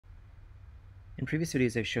In previous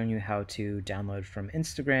videos, I've shown you how to download from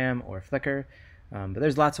Instagram or Flickr, but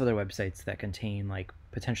there's lots of other websites that contain like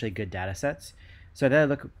potentially good data sets. So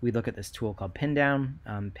then we look at this tool called Pindown.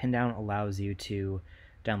 Pindown allows you to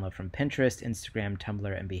download from Pinterest, Instagram,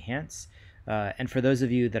 Tumblr, and Behance. And for those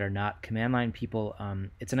of you that are not command line people,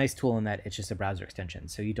 it's a nice tool in that it's just a browser extension.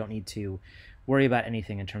 So you don't need to worry about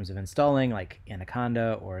anything in terms of installing like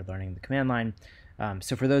Anaconda or learning the command line.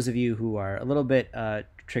 So for those of you who are a little bit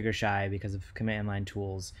trigger shy because of command line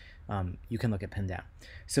tools, you can look at Pindown.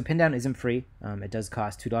 So Pindown isn't free. It does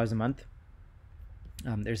cost $2 a month.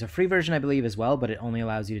 There's a free version, I believe, as well, but it only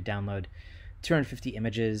allows you to download 250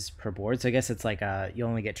 images per board. So I guess it's like you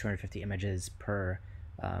only get 250 images per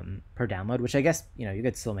download, which I guess you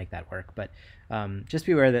could still make that work. But just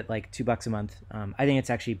be aware that like $2 a month, I think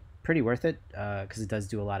it's actually pretty worth it because it does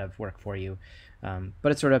do a lot of work for you.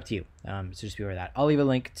 But it's sort of up to you. So just be aware of that. I'll leave a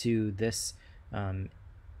link to this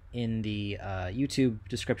in the YouTube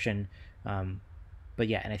description. But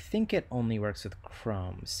yeah, and I think it only works with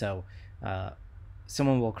Chrome. So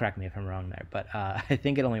someone will correct me if I'm wrong there, but I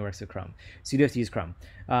think it only works with Chrome. So you do have to use Chrome.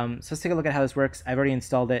 So let's take a look at how this works. I've already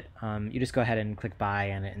installed it. You just go ahead and click buy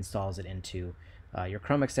and it installs it into your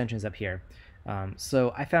Chrome extensions up here.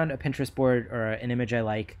 So I found a Pinterest board or an image I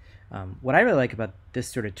like. What I really like about this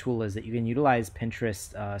sort of tool is that you can utilize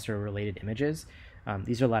Pinterest sort of related images.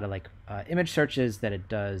 These are a lot of like image searches that it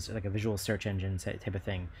does, like a visual search engine type of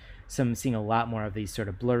thing. So I'm seeing a lot more of these sort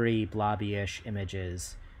of blurry, blobby-ish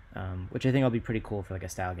images, which I think will be pretty cool for like a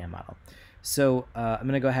style game model. So I'm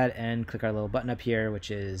going to go ahead and click our little button up here, which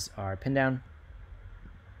is our Pindown.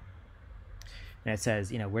 And it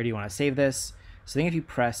says, where do you want to save this? So I think if you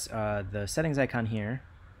press the settings icon here,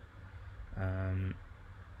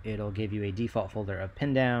 it'll give you a default folder of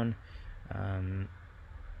Pindown.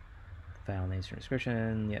 File names for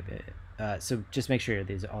description. Yep. So just make sure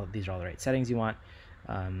these are all the right settings you want.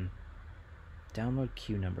 Download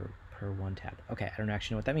queue number per one tab. Okay, I don't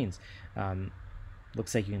actually know what that means.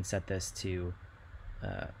 Looks like you can set this to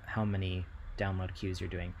how many download queues you're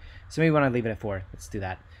doing. So maybe we want to leave it at 4. Let's do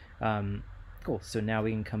that. Cool. So now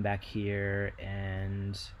we can come back here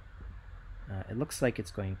and it looks like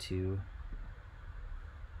it's going to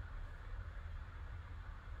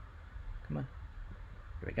come on.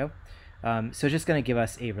 Here we go. So it's just going to give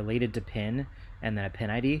us a related to pin and then a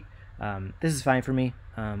pin ID. This is fine for me.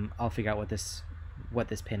 I'll figure out what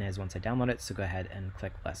this pin is once I download it. So go ahead and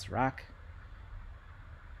click less rock.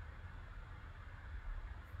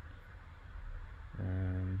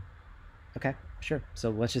 Okay, sure. So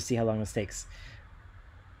let's just see how long this takes.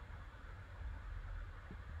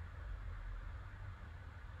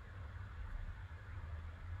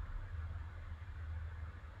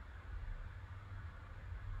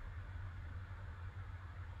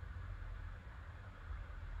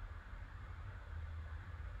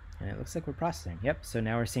 And it looks like we're processing. Yep, so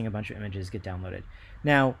now we're seeing a bunch of images get downloaded.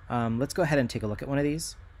 Now, let's go ahead and take a look at one of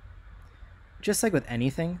these. Just like with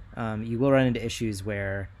anything, you will run into issues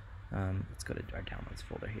where, let's go to our downloads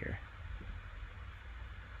folder here.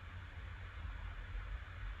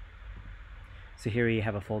 So here we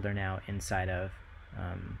have a folder now inside of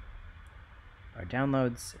our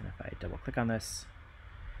downloads, and if I double click on this,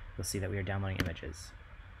 you'll see that we are downloading images.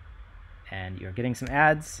 And you're getting some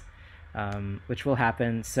ads, which will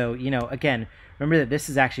happen. So, again, remember that this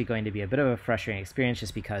is actually going to be a bit of a frustrating experience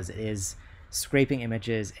just because it is scraping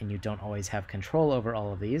images and you don't always have control over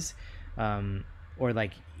all of these. Or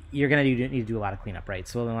like you're going to need to do a lot of cleanup, right?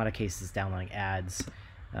 So in a lot of cases, downloading ads.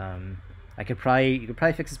 You could probably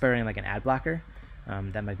fix this by running like an ad blocker.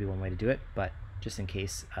 That might be one way to do it, but just in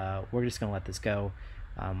case, we're just going to let this go.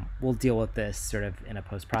 We'll deal with this sort of in a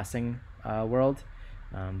post-processing world.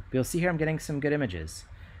 But you'll see here I'm getting some good images.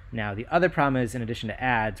 Now, the other problem is, in addition to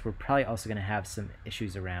ads, we're probably also going to have some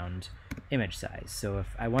issues around image size. So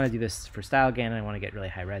if I want to do this for style gain and I want to get really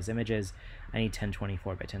high-res images, I need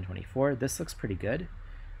 1024 by 1024. This looks pretty good.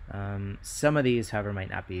 Some of these, however, might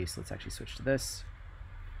not be, so let's actually switch to this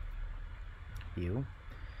view.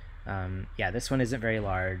 Yeah, this one isn't very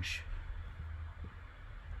large.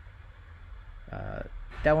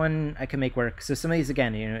 That one I can make work. So some of these,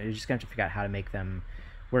 again, you're just going to have to figure out how to make them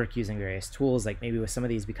work using various tools. Like maybe with some of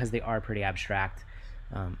these, because they are pretty abstract,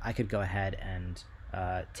 I could go ahead and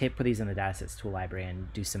put these in the datasets tool library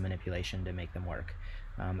and do some manipulation to make them work.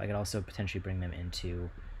 I could also potentially bring them into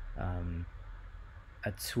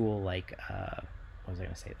a tool like what was I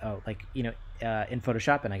going to say? Oh, like in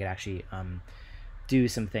Photoshop, and I could actually do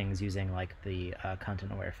some things using like the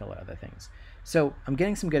content aware fill or other things. So I'm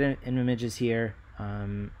getting some good images here.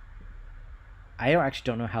 I actually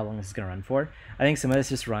don't know how long this is going to run for. I think some of this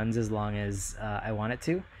just runs as long as I want it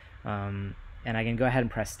to. and I can go ahead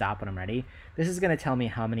and press stop when I'm ready. This is going to tell me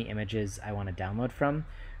how many images I want to download from.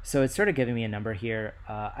 So it's sort of giving me a number here.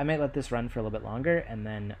 I might let this run for a little bit longer, and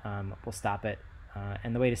then we'll stop it.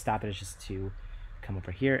 And the way to stop it is just to come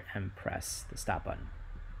over here and press the stop button.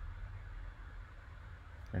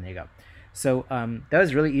 And there you go. So that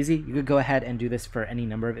was really easy. You could go ahead and do this for any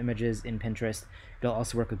number of images in Pinterest. It'll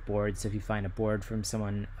also work with boards. So if you find a board from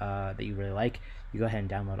someone that you really like, you go ahead and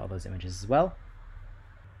download all those images as well.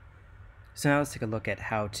 So now let's take a look at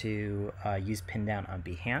how to use Pindown on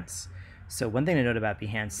Behance. So one thing to note about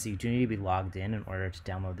Behance is you do need to be logged in order to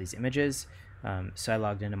download these images. So I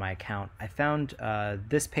logged into my account. I found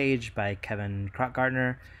this page by Kevin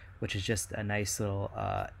Krotgartner, which is just a nice little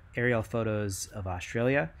aerial photos of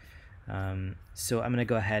Australia. So I'm going to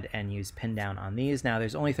go ahead and use Pindown on these. Now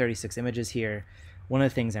there's only 36 images here. One of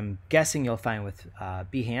the things I'm guessing you'll find with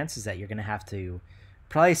Behance is that you're going to have to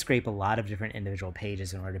probably scrape a lot of different individual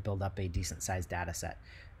pages in order to build up a decent sized data set.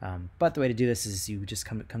 But the way to do this is you just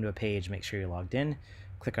come to a page, make sure you're logged in,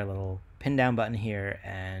 click our little pin down button here,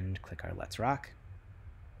 and click our Let's Rock.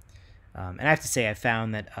 And I have to say, I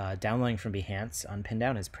found that downloading from Behance on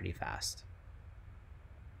Pindown is pretty fast.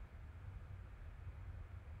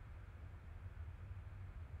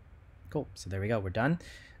 Cool, so there we go, we're done.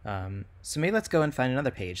 So maybe let's go and find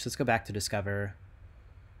another page. Let's go back to Discover,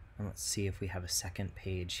 and let's see if we have a second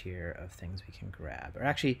page here of things we can grab. Or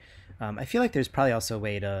actually, I feel like there's probably also a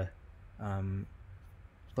way to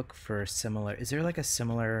look for similar, is there like a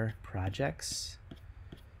similar projects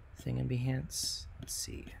thing in Behance? Let's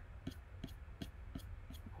see.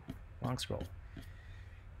 Long scroll.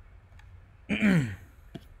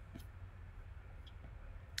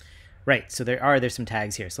 Right, so there's some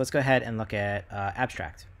tags here. So let's go ahead and look at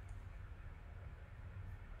abstract.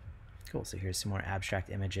 Cool, so here's some more abstract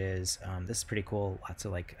images. This is pretty cool. Lots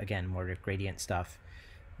of, like, again, more gradient stuff.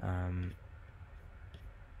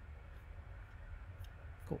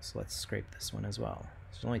 Cool, so let's scrape this one as well.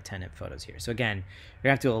 There's only 10 photos here. So again, you're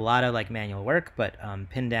gonna have to do a lot of like manual work, but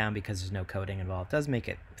Pindown, because there's no coding involved, does make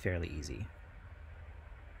it fairly easy.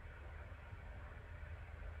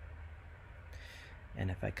 And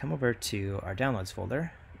if I come over to our downloads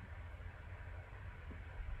folder,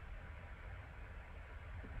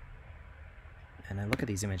 and I look at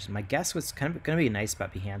these images, my guess was kind of going to be nice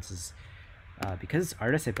about Behance is because it's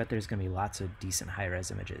artists, I bet there's going to be lots of decent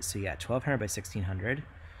high-res images. So yeah, 1200 by 1600.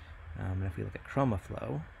 And if we look at chroma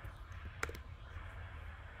flow,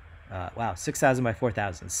 wow, 6000 by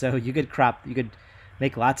 4000. So you could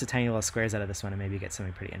make lots of tiny little squares out of this one and maybe get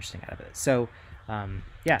something pretty interesting out of it. So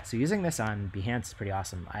yeah, so using this on Behance is pretty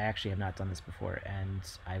awesome. I actually have not done this before, and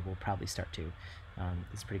I will probably start to.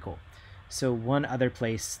 It's pretty cool. So one other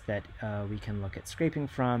place that we can look at scraping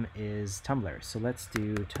from is Tumblr. So let's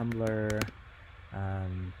do Tumblr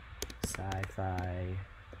sci-fi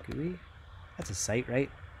GUI. That's a site, right?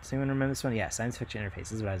 Does anyone remember this one? Yeah, science fiction interface.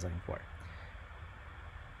 This is what I was looking for.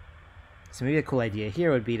 So maybe a cool idea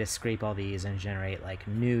here would be to scrape all these and generate like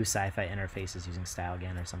new sci-fi interfaces using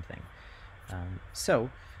StyleGAN or something. So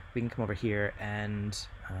we can come over here, and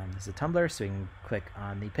this is a Tumblr, so we can click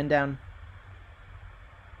on the pin down.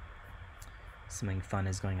 Something fun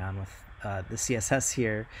is going on with the CSS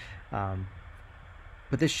here,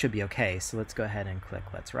 but this should be okay. So let's go ahead and click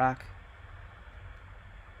Let's Rock.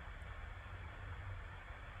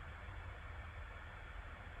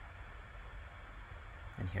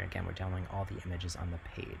 And here again, we're downloading all the images on the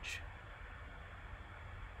page.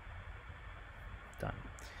 Done.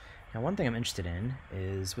 Now one thing I'm interested in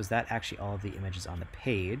is, was that actually all of the images on the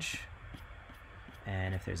page?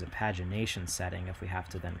 And if there's a pagination setting, if we have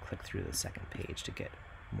to then click through the second page to get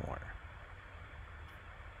more.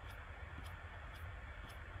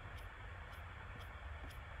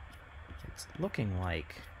 It's looking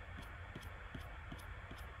like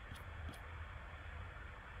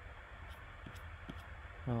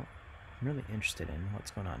well, I'm really interested in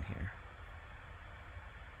what's going on here.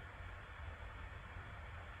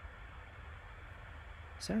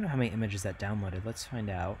 So I don't know how many images that downloaded. Let's find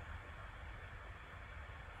out.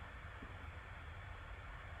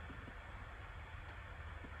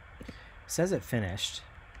 It says it finished.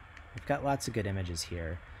 We've got lots of good images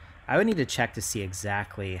here. I would need to check to see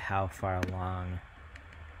exactly how far along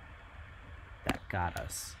that got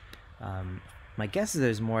us. My guess is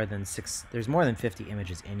there's more than 50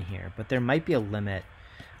 images in here, but there might be a limit.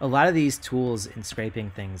 A lot of these tools in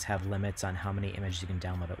scraping things have limits on how many images you can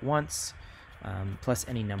download at once, plus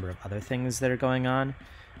any number of other things that are going on.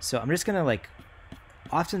 So I'm just gonna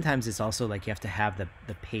oftentimes it's also like you have to have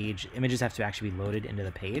the page, images have to actually be loaded into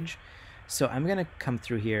the page. So I'm gonna come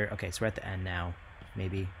through here. Okay, so we're at the end now,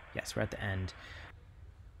 maybe. Yes, we're at the end.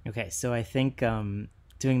 Okay, so I think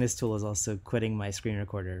doing this tool is also quitting my screen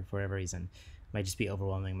recorder for whatever reason. Might just be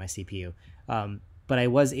overwhelming my CPU. But I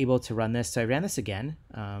was able to run this. So I ran this again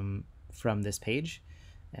from this page,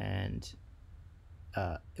 and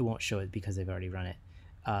it won't show it because I've already run it.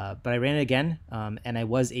 But I ran it again, and I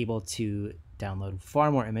was able to download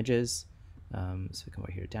far more images. So we come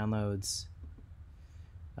over here, downloads.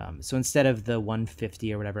 So instead of the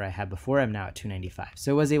 150 or whatever I had before, I'm now at 295.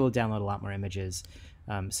 So I was able to download a lot more images.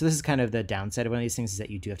 So this is kind of the downside of one of these things, is that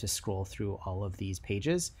you do have to scroll through all of these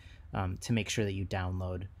pages to make sure that you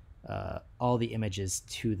download all the images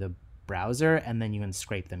to the browser, and then you can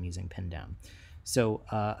scrape them using Pindown. So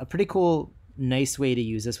a pretty cool, nice way to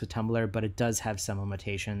use this with Tumblr, but it does have some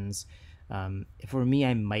limitations. For me,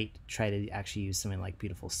 I might try to actually use something like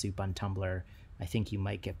Beautiful Soup on Tumblr. I think you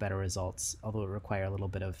might get better results, although it require a little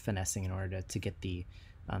bit of finessing in order to get the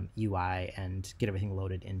UI and get everything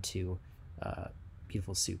loaded into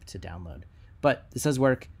Beautiful Soup to download. But this does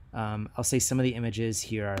work. I'll say some of the images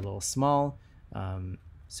here are a little small.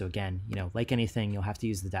 So again, like anything, you'll have to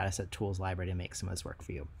use the Dataset Tools library to make some of this work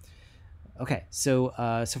for you. Okay, so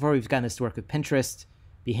so far we've gotten this to work with Pinterest,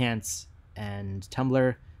 Behance, and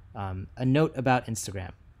Tumblr. A note about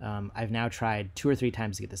Instagram. I've now tried 2 or 3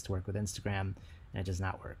 times to get this to work with Instagram, and it does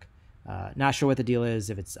not work. Not sure what the deal is,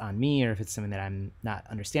 if it's on me or if it's something that I'm not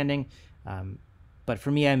understanding. But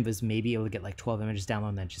for me, I was maybe able to get like 12 images downloaded,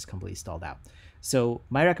 and then just completely stalled out. So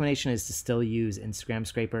my recommendation is to still use Instagram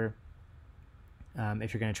Scraper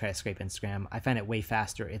if you're going to try to scrape Instagram. I find it way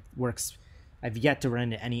faster. It works. I've yet to run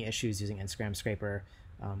into any issues using Instagram Scraper,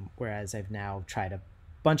 whereas I've now tried a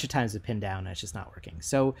bunch of times with Pindown, and it's just not working.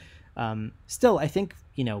 So still, I think,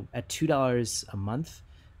 at $2 a month,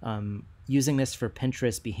 using this for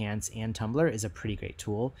Pinterest, Behance, and Tumblr is a pretty great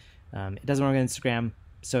tool. It doesn't work on Instagram,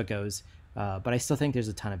 so it goes. But I still think there's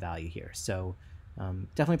a ton of value here. So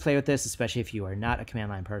definitely play with this, especially if you are not a command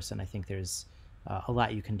line person. I think there's a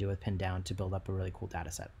lot you can do with Pindown to build up a really cool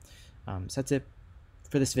data set. So that's it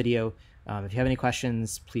for this video. If you have any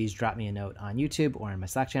questions, please drop me a note on YouTube or in my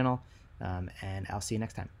Slack channel, and I'll see you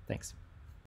next time. Thanks.